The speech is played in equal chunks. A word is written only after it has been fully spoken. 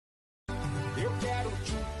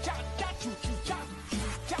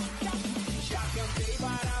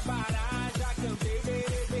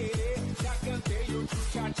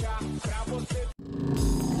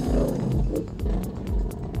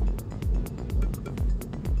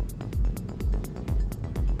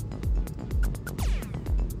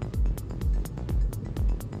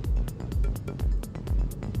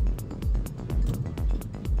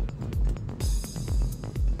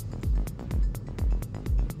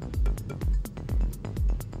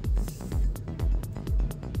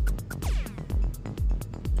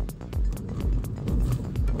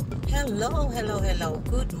Hello.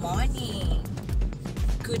 Good morning.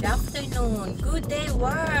 Good afternoon. Good day,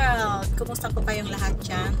 world. Kumusta po kayong lahat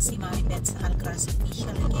dyan? Si Mami Beth sa Alcraz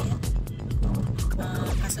Official again.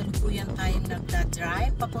 Kasalukuyan tayong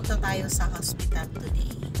nagda-drive. Papunta tayo sa hospital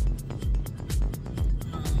today.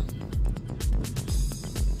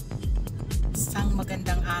 Isang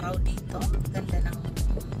magandang araw dito. Ganda ng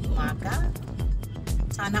umaga.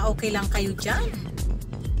 Sana okay lang kayo dyan.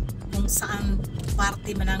 Kung saan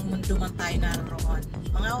parte man ng mundo man tayo naroon.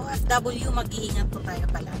 Mga OFW, mag-iingat po tayo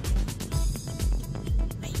palagi.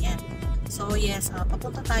 Ayan. So yes,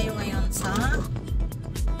 papunta tayo ngayon sa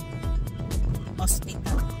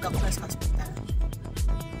hospital, doctor's hospital.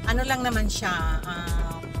 Ano lang naman siya,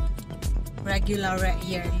 regular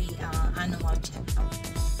yearly annual check-up.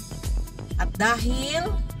 At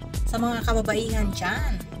dahil sa mga kababaihan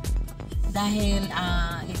dyan, dahil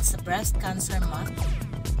it's a breast cancer month,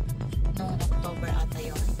 noong October ata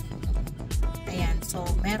yun. Ayan, so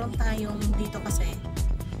meron tayong dito kasi,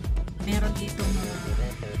 meron dito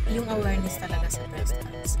yung awareness talaga sa breast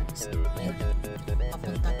cancer. So, yun,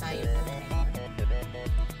 papunta tayo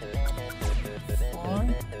for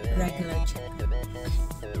regular check-up.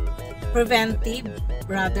 Preventive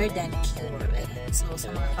rather than cure. Ayan. So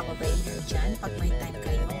sa mga kababaihan dyan, pag may time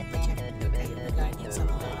kayo, pa-check kayo regarding sa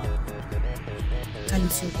mga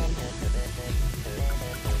kalusugan natin.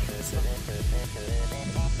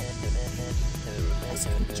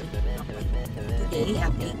 Today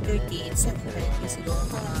at 8:30 and 7:30 siguro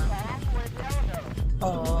mga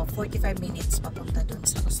 45 minutes papunta dun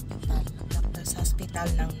sa hospital, doctor's hospital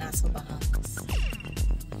ng Naso Bahamas.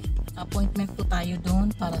 Appointment po tayo dun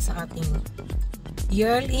para sa ating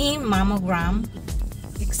yearly mammogram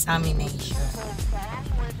examination.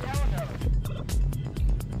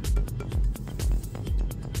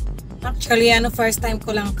 Actually, first time ko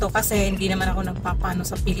lang to kasi hindi naman ako nagpapano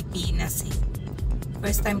sa Pilipinas eh.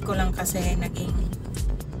 First time ko lang kasi naging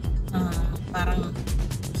parang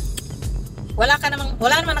wala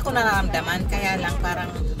naman ako nararamdaman, kaya lang parang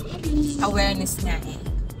awareness nga eh.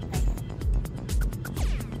 Ayan.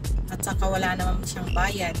 At saka wala naman siyang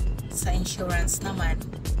bayad sa insurance naman.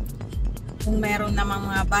 Kung meron naman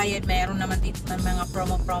mga bayad, meron naman dito ng mga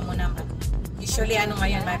promo naman. Usually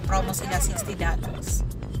ngayon may promo sila $60.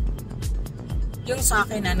 Yung sa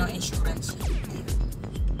akin, insurance.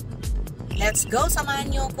 Let's go, samahan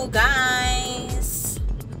nyo ko, guys.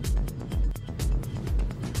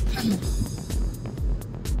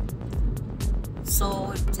 So,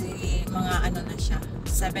 mga na siya,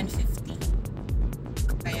 7:50.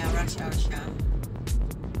 Kaya rush hour siya.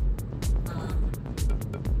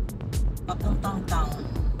 Papuntang town.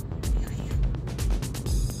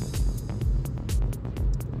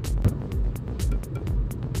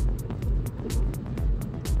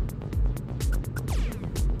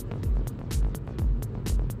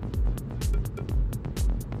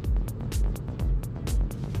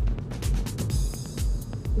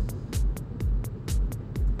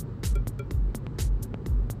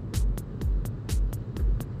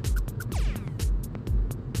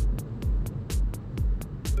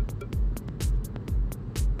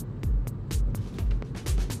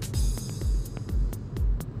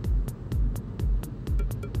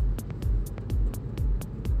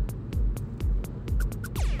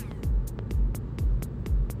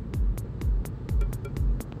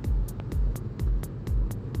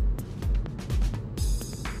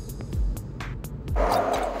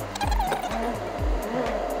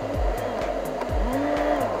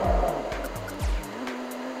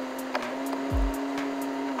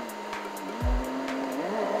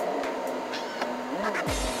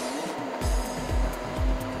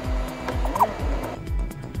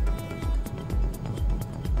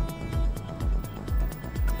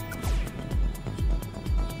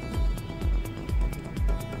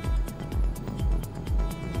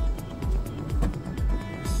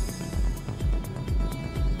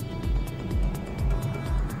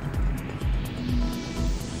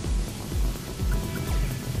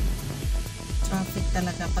 Traffic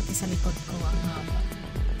talaga, pati sa likod ko ang haba.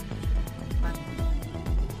 But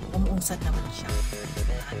umuusad naman siya.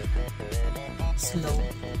 Slow.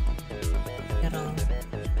 Pero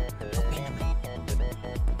okay naman.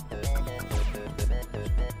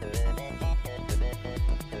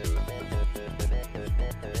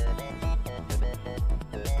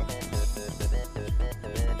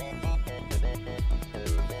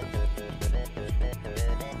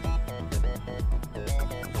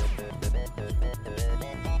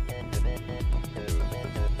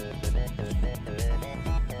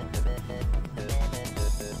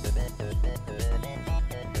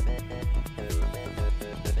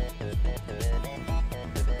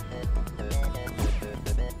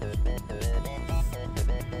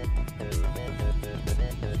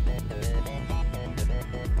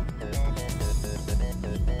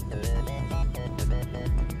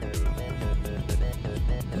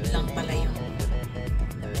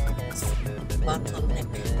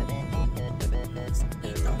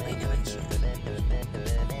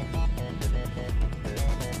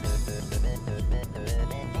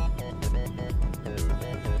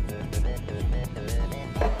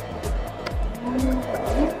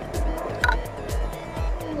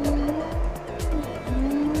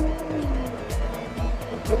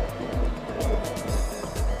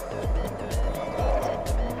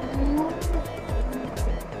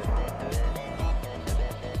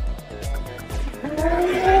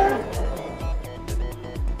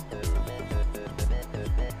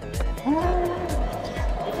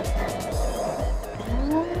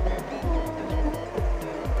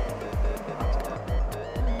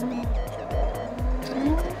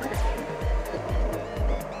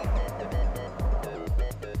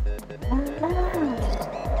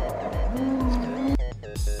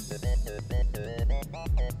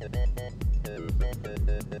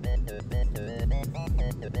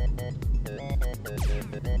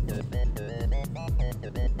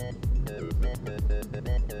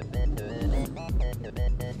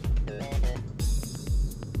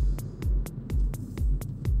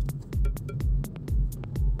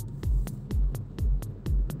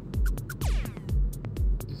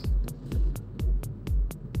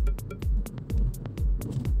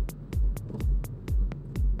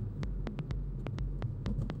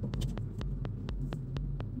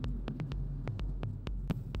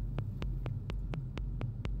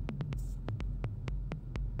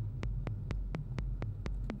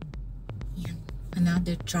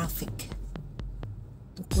 another traffic.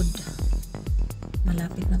 Tukod.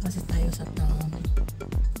 Malapit na kasi tayo sa town.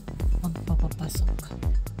 Magpapapasok.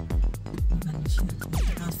 Ano siya?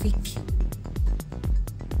 Traffic.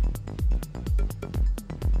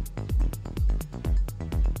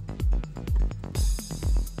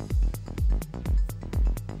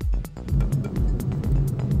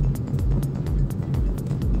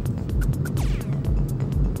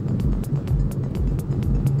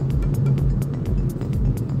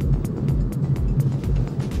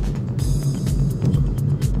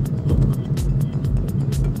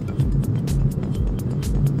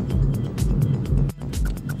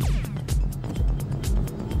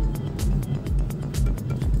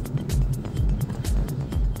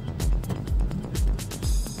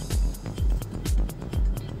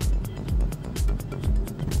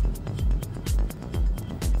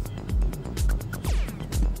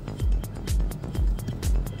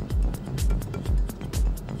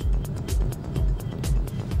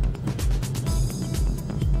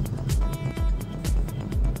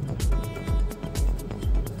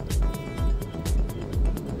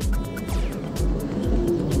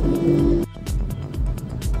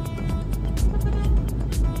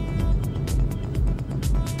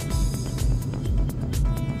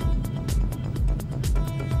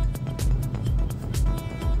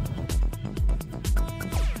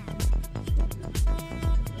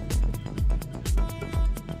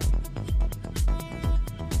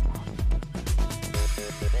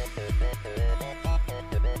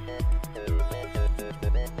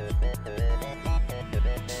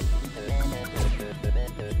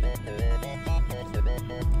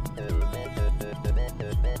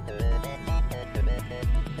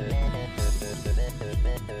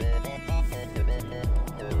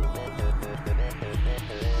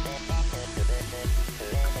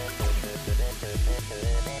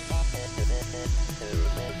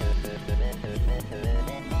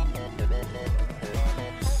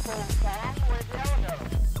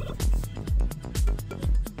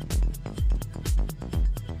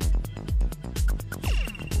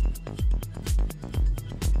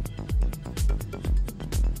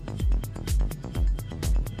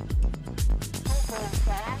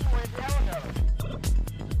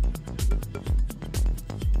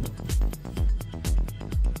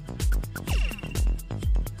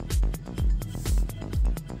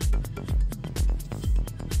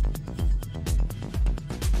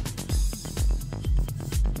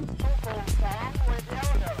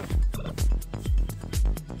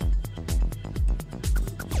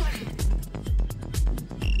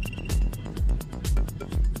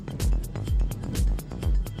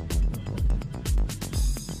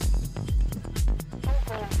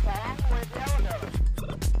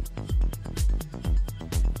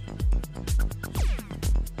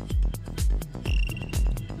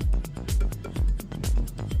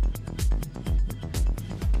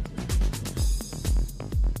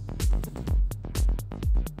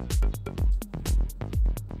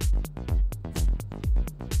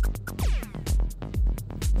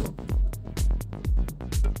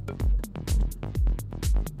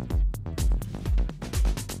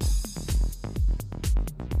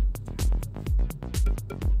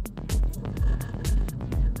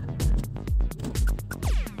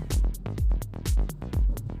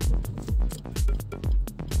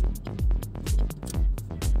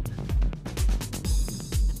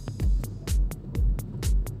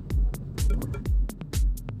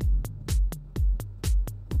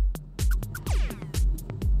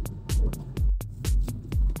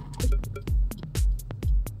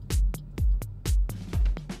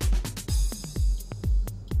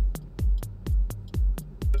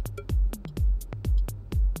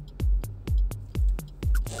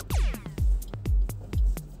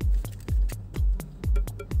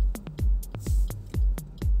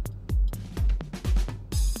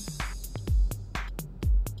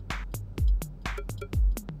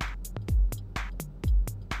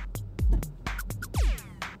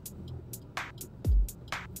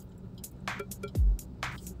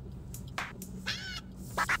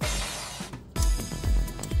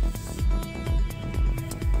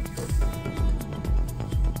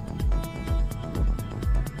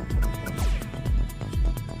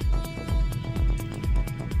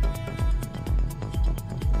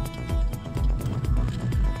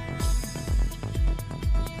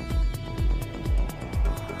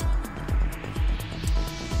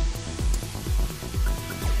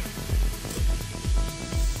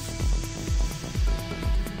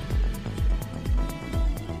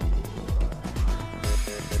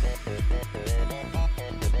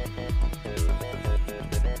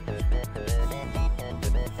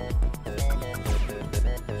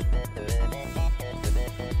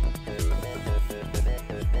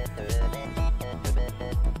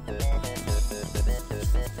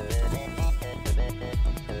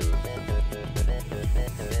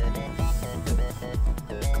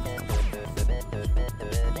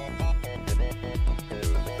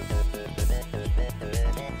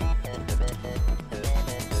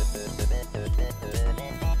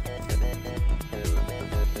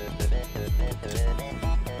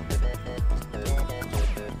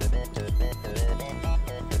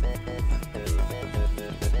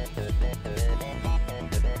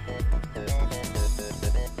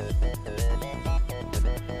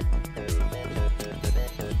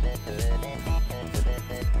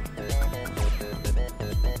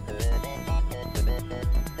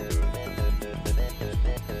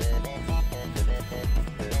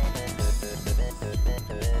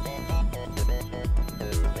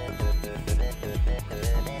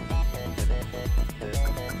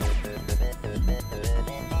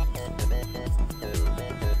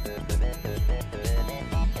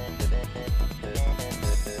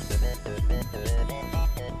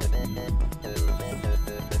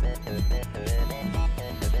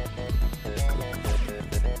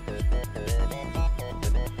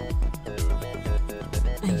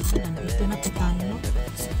 Ayan, nandito na po tayo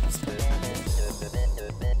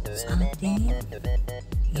sa ating,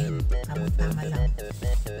 ayan, tamang-tama lang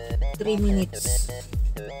 3 minutes.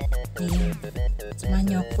 Ayan, samahan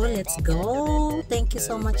niyo po, let's go. Thank you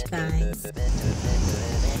so much guys.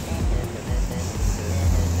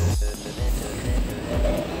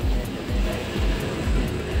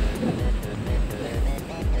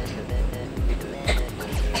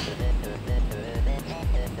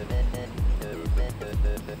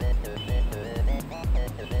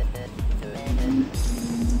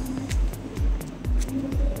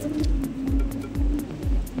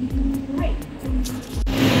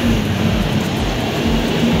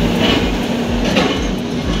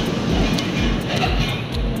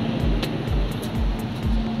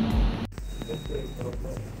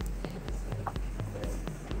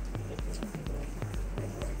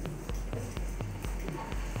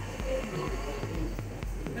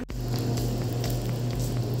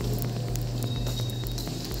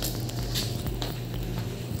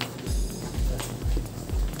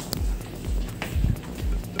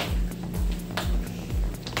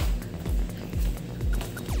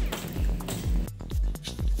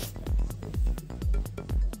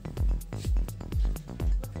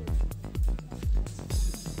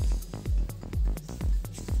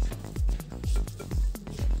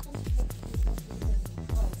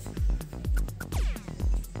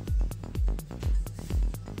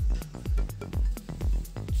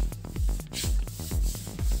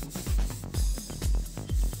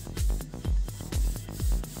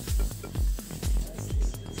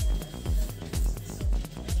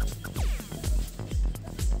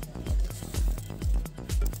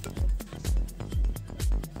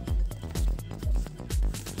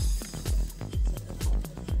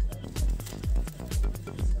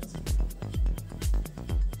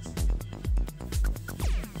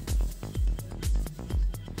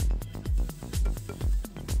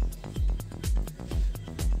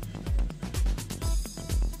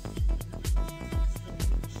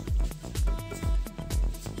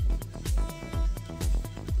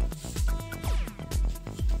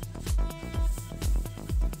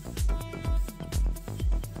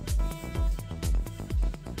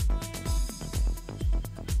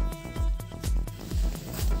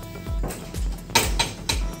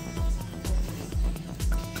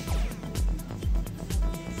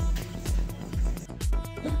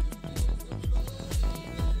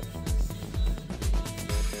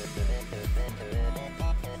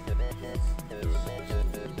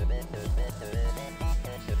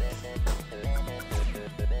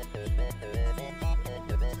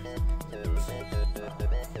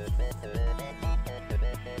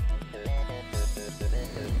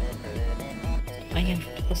 Ayan,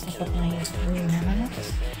 tapos na po tayo sa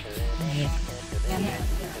ayan.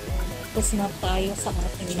 Tapos na tayo sa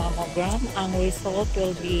ating mammogram. Ang result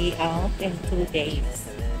will be out in 2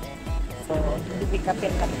 days. So, hindi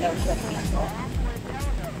kapit-kapit siya dito.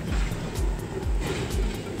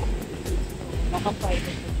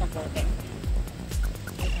 Naka-private po sa bote.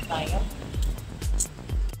 Dito tayo.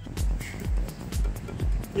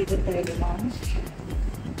 Dito tayo naman.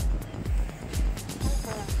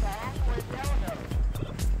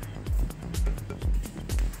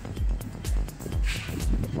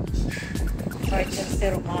 Emergency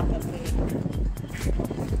room ata po yun.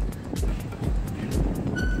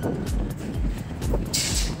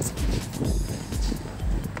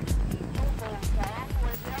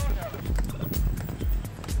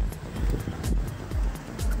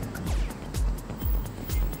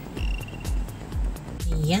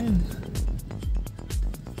 Yan.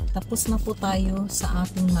 Tapos na po tayo sa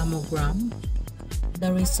ating mammogram. The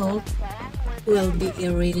result will be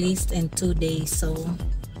released in 2 days. So,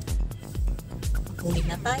 uwi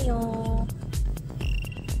na tayo.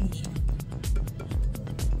 Ayan.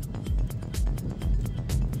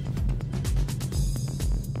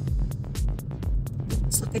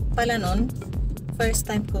 Sakit pala nun. First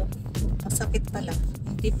time ko. Masakit pala.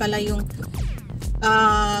 Hindi pala yung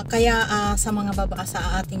kaya sa mga baba,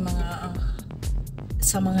 sa ating mga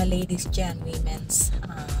sa mga ladies dyan, women's,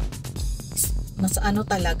 mas ano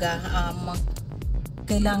talaga,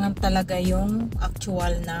 kailangan talaga yung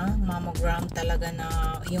actual na mammogram talaga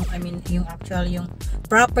na yung yung actual yung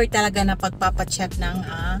proper talaga na pagpapacheck ng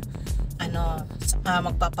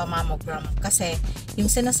magpapamammogram, kasi yung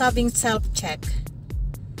sinasabing self-check,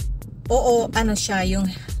 oo, ano siya, yung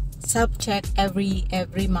self-check every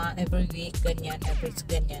month, every week, ganyan,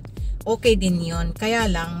 ganyan. Okay din yun. Kaya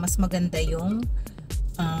lang, mas maganda yung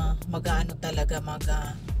mag-ano talaga,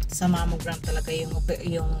 sa mammogram talaga yung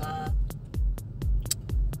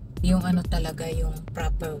ano talaga, yung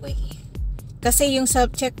proper way. Kasi yung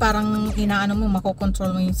self-check, parang inaano mo,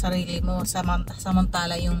 makokontrol mo yung sarili mo,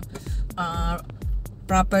 samantala yung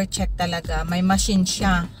proper check talaga, may machine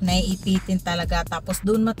siya, naiipitin talaga, tapos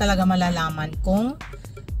doon mo talaga malalaman kung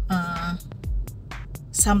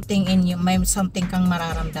something in you, may something kang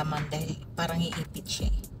mararamdaman dahil parang iipit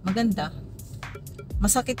siya. Maganda.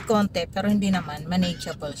 Masakit konti, pero hindi naman,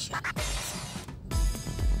 manageable siya.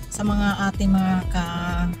 Sa mga ating mga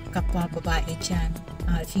kapwa babae dyan,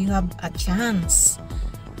 if you have a chance,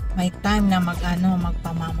 may time na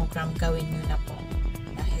magpamammogram, gawin nyo na po.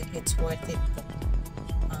 Dahil it's worth it po.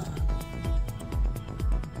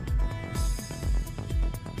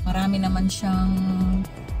 Marami naman siyang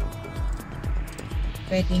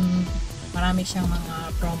marami siyang mga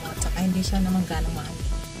promo, at saka hindi siya naman gano'ng mahal.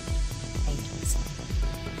 Ayun. So,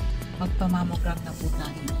 magpamammogram na po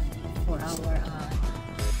tayo for our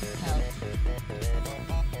health.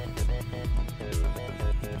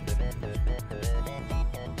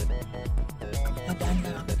 Padaan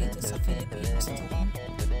lang ako dito sa Philippines.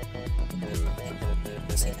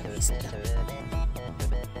 Hindi sila isla.